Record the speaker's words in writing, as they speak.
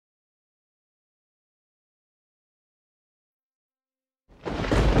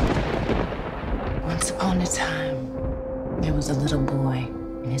upon a time, there was a little boy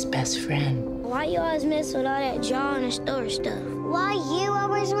and his best friend. Why you always mess with all that jaw and store stuff? Why you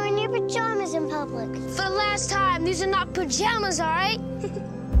always wearing your pajamas in public? For the last time, these are not pajamas, all right?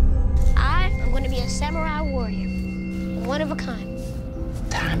 I am going to be a samurai warrior, one of a kind.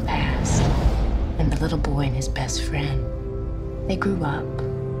 Time passed, and the little boy and his best friend, they grew up,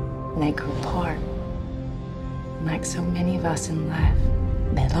 and they grew apart. Like so many of us in life,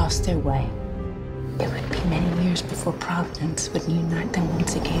 they lost their way. It would be many years before Providence would unite them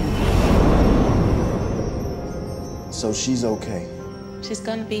once again. So she's okay? She's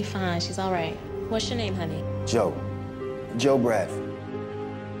gonna be fine. She's all right. What's your name, honey? Joe. Joe Bradford.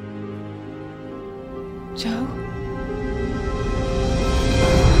 Joe?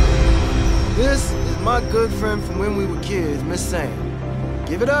 This is my good friend from when we were kids, Miss Sam.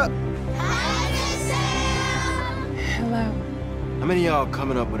 Give it up. Hi, Miss Sam! Hello. How many of y'all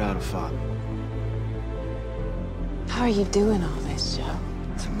coming up without a father? How are you doing all this, Joe?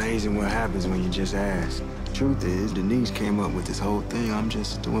 It's amazing what happens when you just ask. The truth is, Denise came up with this whole thing. I'm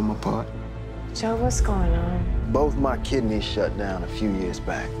just doing my part. Joe, what's going on? Both my kidneys shut down a few years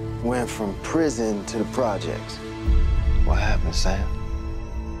back. Went from prison to the projects. What happened, Sam?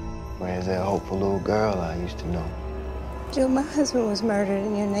 Where's that hopeful little girl I used to know? Joe, my husband was murdered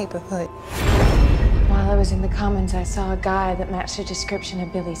in your neighborhood. While I was in the Commons, I saw a guy that matched the description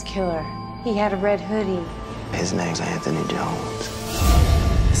of Billy's killer. He had a red hoodie. His name's Anthony Jones.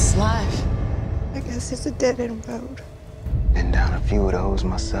 This life. I guess it's a dead-end road. Been down a few of those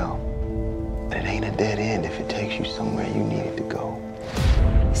myself. But it ain't a dead end if it takes you somewhere you needed to go.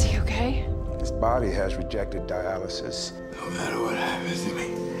 Is he okay? His body has rejected dialysis. No matter what happens to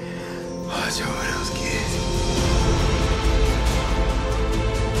me, watch over those kids.